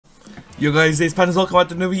Yo guys, it's Pandez, welcome back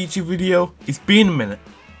to another YouTube video. It's been a minute.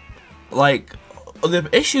 Like, the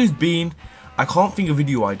issue's been, I can't think of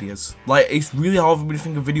video ideas. Like, it's really hard for me to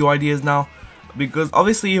think of video ideas now. Because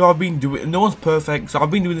obviously I've been doing, no one's perfect, so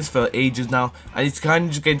I've been doing this for ages now. And it's kind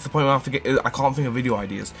of just getting to the point where I can't think of video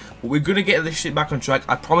ideas. But we're going to get this shit back on track,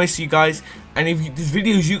 I promise you guys. And if there's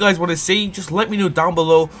videos you guys want to see, just let me know down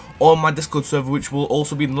below on my Discord server, which will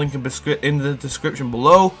also be in the link in the description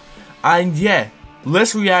below. And yeah,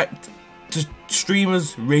 let's react to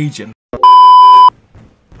streamers raging.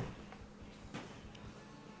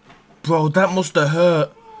 Bro, that must have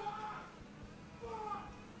hurt.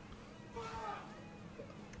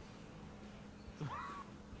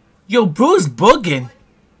 Yo, bro's bugging.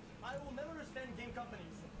 I will never understand game companies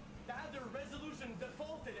that have their resolution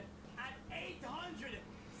defaulted at 800,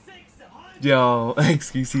 600. Yo,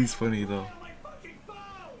 XQC's funny though.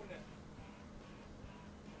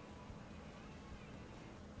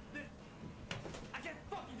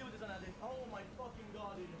 Oh my fucking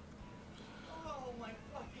god, dude. Oh my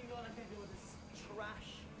fucking god, I can't deal with this trash.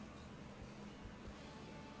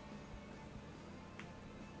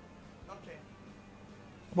 Okay.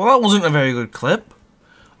 Well, that wasn't a very good clip.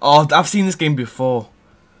 Oh, I've seen this game before.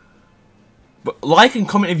 But like and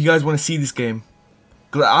comment if you guys want to see this game.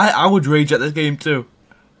 Cause I would rage at this game too.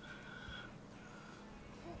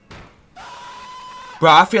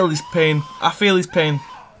 Bro, I feel his pain. I feel his pain.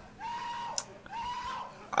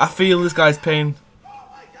 I feel this guy's pain.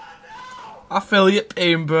 I feel your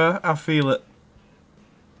pain, bro. I feel it.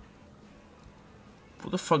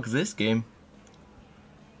 What the fuck is this game?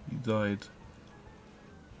 He died.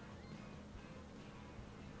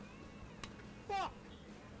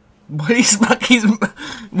 Why did he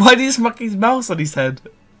smack his mouse on his head?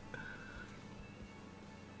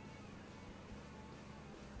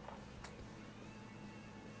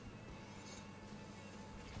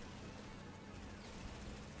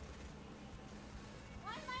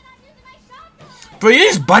 Bro, you're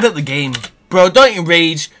just bad at the game. Bro, don't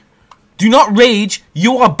rage. Do not rage.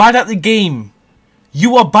 You are bad at the game.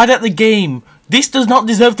 You are bad at the game. This does not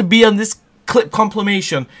deserve to be on this clip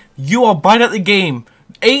compilation. You are bad at the game.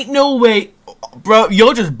 Ain't no way. Bro,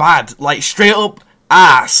 you're just bad. Like, straight up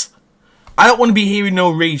ass. I don't want to be hearing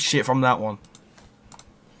no rage shit from that one.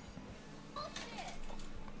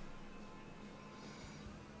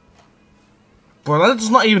 Bro, that's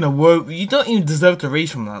not even a word. You don't even deserve to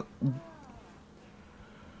rage from that.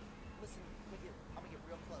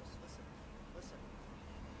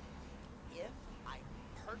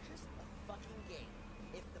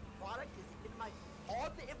 All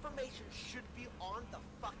the information should be on the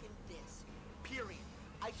fucking disc. Period.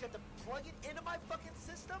 I should have to plug it into my fucking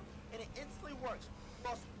system and it instantly works.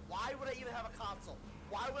 Plus, why would I even have a console?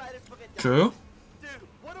 Why would I just fucking True. Dude,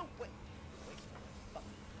 what a waste of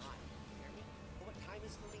fucking time. You hear me? But what time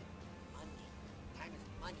is for me? Money. Time is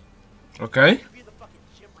money. Okay. I could be in the fucking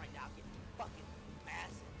gym right now getting fucking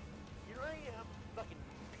massive. Here I am, fucking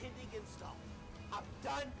pinning install. I'm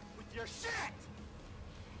done with your shit!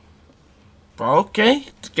 Okay,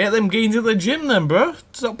 get them gains at the gym then, bro.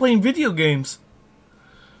 Stop playing video games.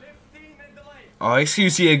 15-minute delay. Oh,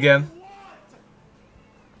 excuse you again. What?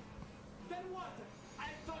 Then what? I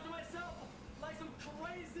thought to myself, like some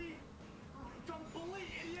crazy, complete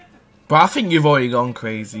idiot. But I think you've already gone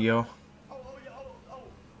crazy, yo. Oh, yeah,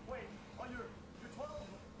 wait. Oh, you're 12.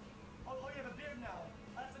 Oh, you have a beard now.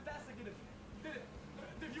 That's fantastic.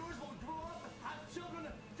 The viewers will grow up, have children,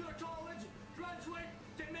 go to college, graduate,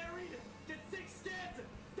 get married, get 6 kids,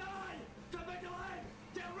 die, come back alive,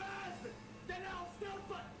 get rasped, then I'll still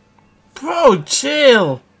fuck. Bro,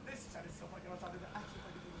 chill. This chat is so fucking on top of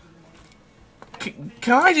the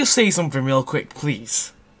Can I just say something real quick,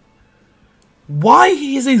 please? Why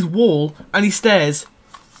is his wall and he stares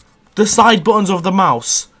the side buttons of the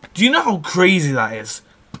mouse? Do you know how crazy that is?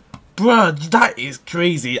 Bruh, that is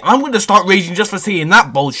crazy. I'm going to start raging just for seeing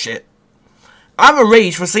that bullshit. I'm a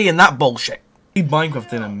rage for seeing that bullshit. Need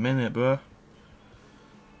Minecraft in a minute, bro.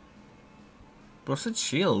 Bro, said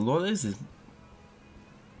shield. What is this?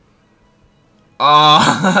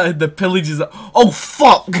 Ah, the pillages. Oh,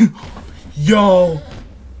 fuck. Yo.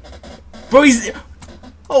 Bro, he's...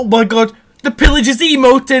 Oh, my God. The pillager's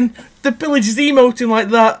emoting. The pillager's emoting like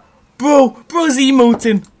that. Bro's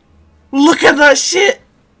emoting. Look at that shit.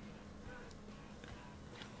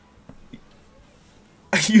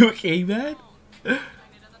 Are you okay, man?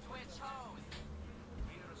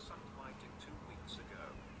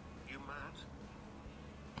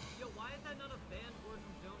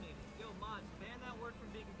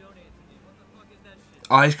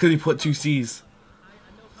 Oh, it's because he put 2 C's.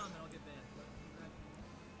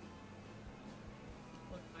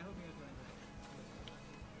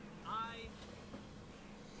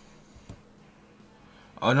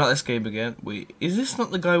 Oh, not this game again. Wait, is this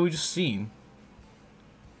not the guy we just seen?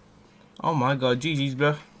 Oh my god, GG's,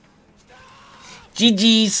 bro.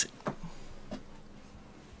 GG's.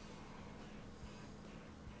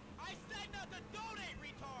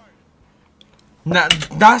 Nah,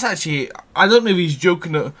 that's actually, I don't know if he's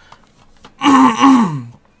joking. I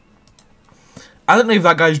don't know if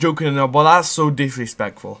that guy's joking or not, but that's so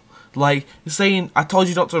disrespectful. Like, saying, I told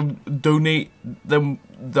you not to donate them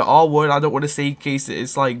the R word, I don't want to say in case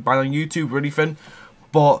it's like banned on YouTube or anything,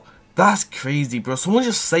 but that's crazy, bro. Someone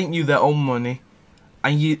just sent you their own money,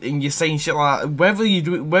 and you're saying shit like that. Whether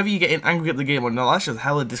you're getting angry at the game or not, that's just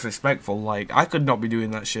hella disrespectful. Like, I could not be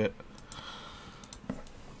doing that shit.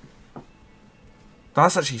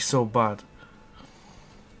 That's actually so bad.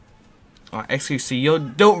 Alright, XQC, yo,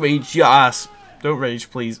 don't rage, your ass. Don't rage,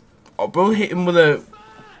 please. Oh, bro, hit him with a...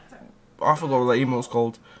 I forgot what that emote's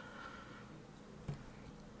called.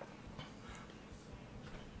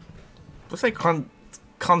 What's that,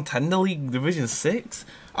 Contender League Division 6?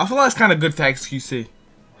 I feel like that's kind of good for XQC.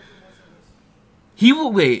 He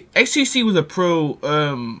will wait. XQC was a pro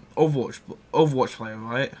Overwatch player,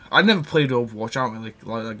 right? I never played Overwatch. I don't really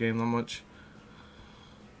like that game that much.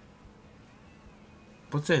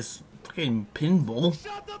 What's this? Fucking pinball.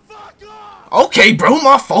 Shut the fuck up! Okay, bro,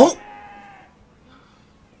 my fault.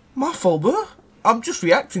 My fault, bro. I'm just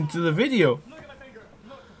reacting to the video. Look at my finger.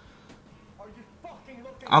 Look. Are you fucking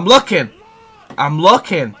looking? I'm looking. I'm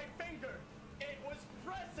looking. My finger. It was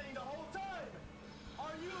pressing the whole time.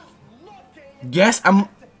 Are you looking? Yes, I'm.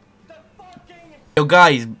 The fucking. Yo,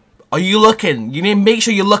 guys, are you looking? You need to make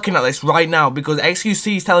sure you're looking at this right now because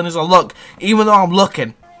XQC is telling us to look, even though I'm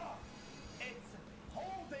looking. It's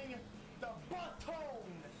holding the button.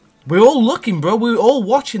 We're all looking, bro. We're all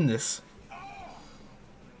watching this.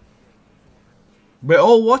 We're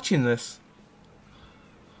all watching this.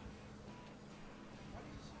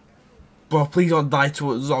 Bro, please don't die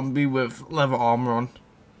to a zombie with leather armor on.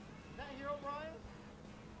 That hero, Brian?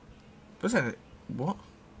 What's that? What?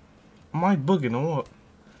 Am I bugging or what?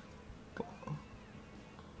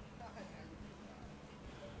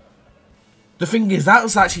 The thing is, that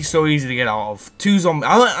was actually so easy to get out of. 2 zombies.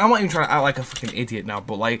 I'm not even trying to act like a fucking idiot now,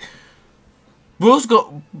 but like, bro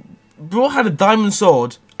had a diamond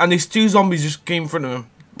sword, and these 2 zombies just came in front of him.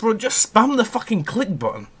 Bro, just spam the fucking click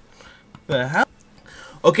button. The hell?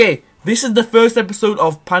 Okay, this is the first episode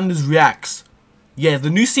of Pandez Reacts. Yeah,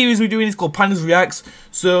 the new series we're doing is called Pandez Reacts.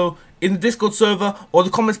 So, in the Discord server or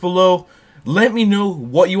the comments below, let me know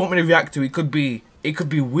what you want me to react to. It could be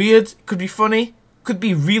weird, it could be funny, it could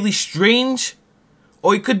be really strange,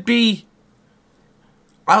 or it could be,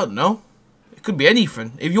 I don't know, it could be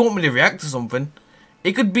anything. If you want me to react to something,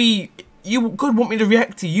 it could be, you could want me to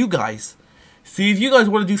react to you guys. So if you guys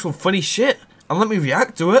want to do some funny shit and let me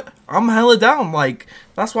react to it, I'm hella down. Like,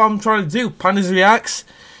 that's what I'm trying to do. Pandez Reacts.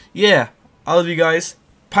 Yeah, I love you guys.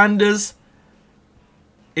 Pandez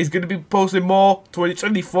is going to be posting more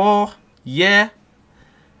 2024. Yeah.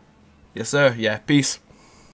 Yes, sir. Yeah, peace.